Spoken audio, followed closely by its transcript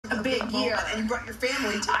year, and you brought your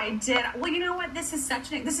family too. I did. Well, you know what? This is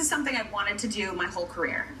something I've wanted to do my whole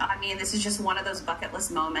career. I mean, this is just one of those bucket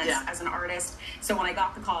list moments as an artist. So when I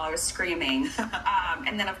got the call, I was screaming.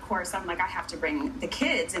 And then, of course, I'm like, I have to bring the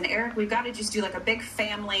kids. And Eric, we've got to just do like a big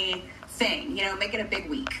family thing, you know, make it a big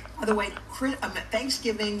week. By the way,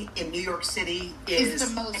 Thanksgiving in New York City is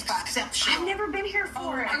the most exceptional. I've never been here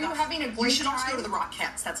for it. Are you having a great time? You should also go to the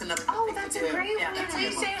Rockettes. That's another good thing that's to do. a great one.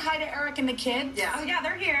 Please say hi to Eric and the kids. Yeah. Oh, yeah,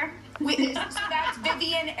 they're here. So that's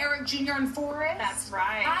Vivian, Eric Jr., and Forrest. That's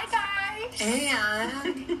right. Hi, guys.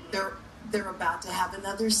 And they're about to have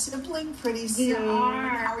another sibling pretty soon. They are.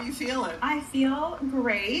 How are you feeling? I feel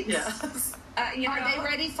great. Yes. Are they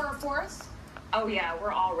ready for a fourth? Oh, yeah,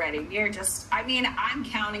 we're all ready. We're just, I mean, I'm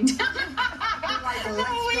counting down.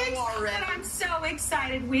 Already. I'm so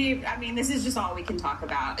excited. This is just all we can talk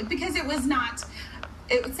about. Because it was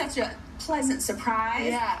such a pleasant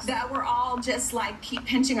surprise that we're all just like keep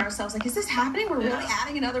pinching ourselves like, is this happening? We're really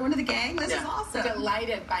adding another one to the gang? This is awesome.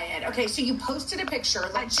 Delighted by it. Okay, so you posted a picture.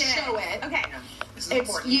 Let's show it. Okay.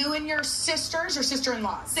 It's you and your sisters or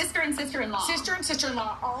sister-in-laws? Sister and sister-in-law. Sister and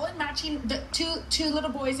sister-in-law, all in matching, the two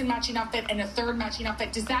little boys in matching outfit and a third matching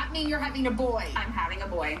outfit. Does that mean you're having a boy? I'm having a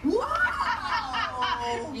boy.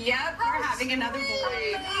 Wow! Yep, we're having another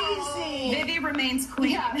boy. Amazing. Vivi remains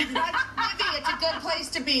queen. Yeah, Vivi, it's a good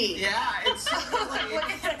place to be. Yeah, it's really.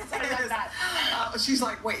 She's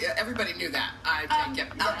like, wait, everybody knew that. I take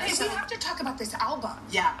it. Okay, we have to talk about this album.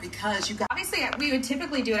 Yeah, because you got. Obviously, we would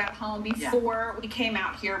typically do it at home before we came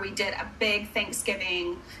out here. We did a big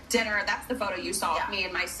Thanksgiving dinner. That's the photo you saw of me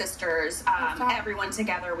and my sisters. Everyone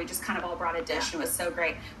together. We just kind of all brought a dish. And it was so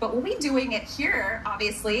great. But we'll be doing it here,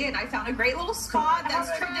 obviously. And I found a great little spot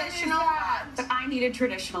that's traditional. But I need a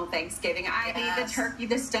traditional Thanksgiving. I need the turkey,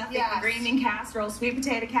 the stuffing, the green bean casserole, sweet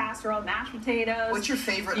potato casserole, mashed potatoes. What's your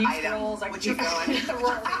favorite beef item? rolls. What's your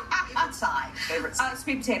favorite side? Favorite side?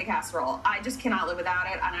 Sweet potato casserole. I just cannot live without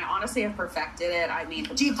it, and I honestly have perfected it. I mean,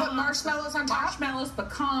 do you put marshmallows on top? Marshmallows,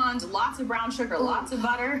 pecans, lots of brown sugar, lots of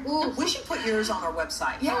butter. Ooh, we should put yours on our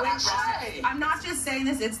website. Yeah, recipe. I'm not just saying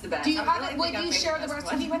this; it's the best. Do you have it? Would you share the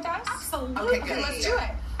recipe with us? Absolutely. Okay, good. Let's do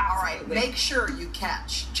it. All right, make sure you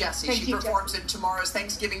catch Jessie. She performs in tomorrow's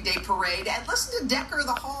Thanksgiving Day Parade, and listen to Decker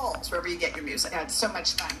the Halls wherever you get your music. Yeah, it's so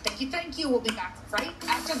much fun. Thank you. We'll be back right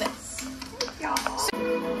after this. Y'all.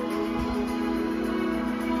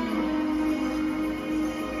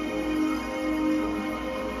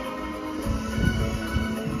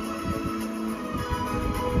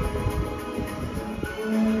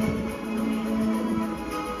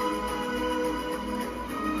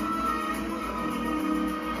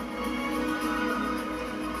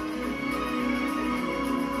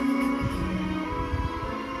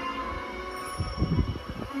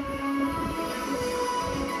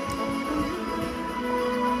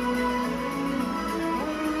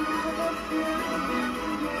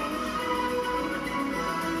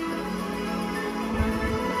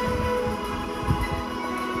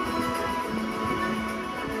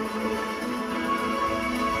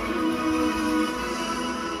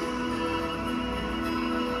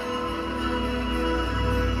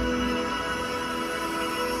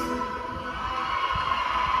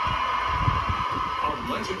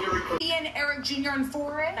 Ian, Eric Jr., and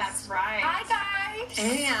Forrest. That's right. Hi, guys.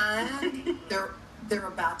 And they're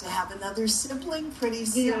about to have another sibling pretty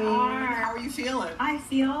soon. They are. How are you feeling? I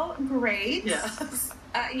feel great. Yes.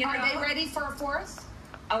 Are they ready for a fourth?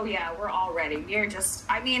 Oh, yeah, we're all ready. We're just,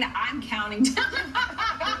 I'm counting down.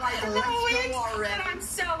 Already. And I'm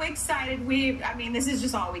so excited. This is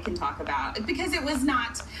just all we can talk about. Because it was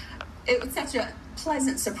such a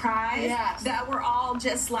pleasant surprise that we're all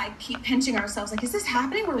just like keep pinching ourselves like, is this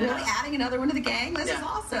happening? We're really adding another one to the gang? This is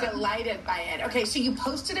awesome. Delighted by it. Okay, so you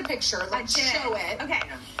posted a picture. Let's show it. Okay.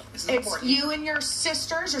 It's you and your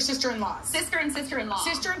sisters or sister-in-laws? Sister and sister-in-law.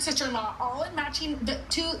 Sister and sister-in-law, all in matching, the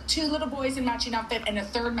two little boys in matching outfit and a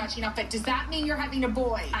third matching outfit. Does that mean you're having a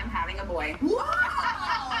boy? I'm having a boy.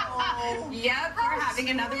 Wow! Yep, we're having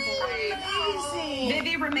another boy. Amazing.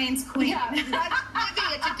 Vivi remains queen. Yeah, Vivi,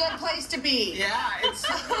 it's a good place to be. Yeah, it's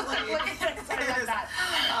really.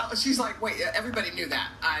 She's like, wait, everybody knew that.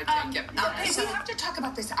 I take it. Okay, we have to talk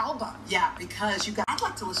about this album. Yeah, because I'd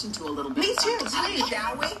like to listen to a little bit. Me too, please.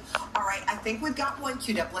 Shall we? All right, I think we've got one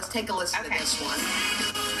queued up. Let's take a listen to this one.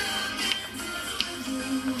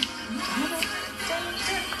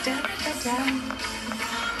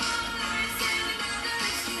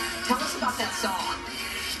 Tell us about that song.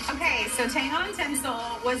 Okay, so Tango and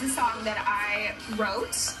Tinsel was a song that I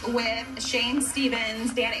wrote with Shane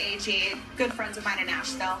Stevens, Dan Agee, good friends of mine in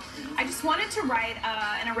Nashville. I just wanted to write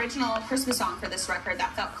an original Christmas song for this record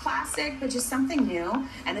that felt classic, but just something new.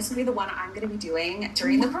 And this will be the one I'm going to be doing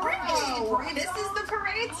during the parade. This is the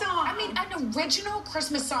parade song. I mean, an original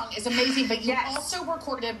Christmas song is amazing, but you also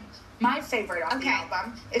recorded my favorite off the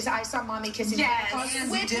album is I Saw Mommy Kissing Santa Claus.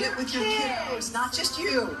 And you did it with your kiddos, not just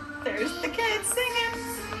you. There's the kids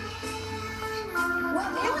singing. Well,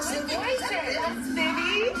 who was the voice? That's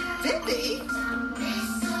Vivi. Vivi?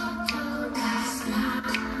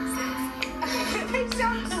 They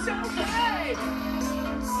sound so good.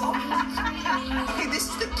 Okay, this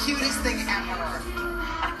is the cutest thing ever.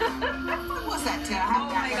 What was that to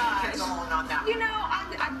have my gosh. kids along on that? You know,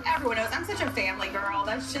 everyone knows I'm such a family girl.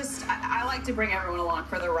 That's just, I like to bring everyone along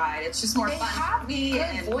for the ride. It's just more fun for me.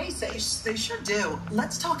 Good voices. They sure do.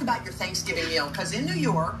 Let's talk about your Thanksgiving meal, because in New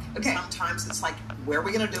York, sometimes it's like, where are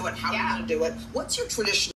we going to do it? How are we going to do it? What's your traditional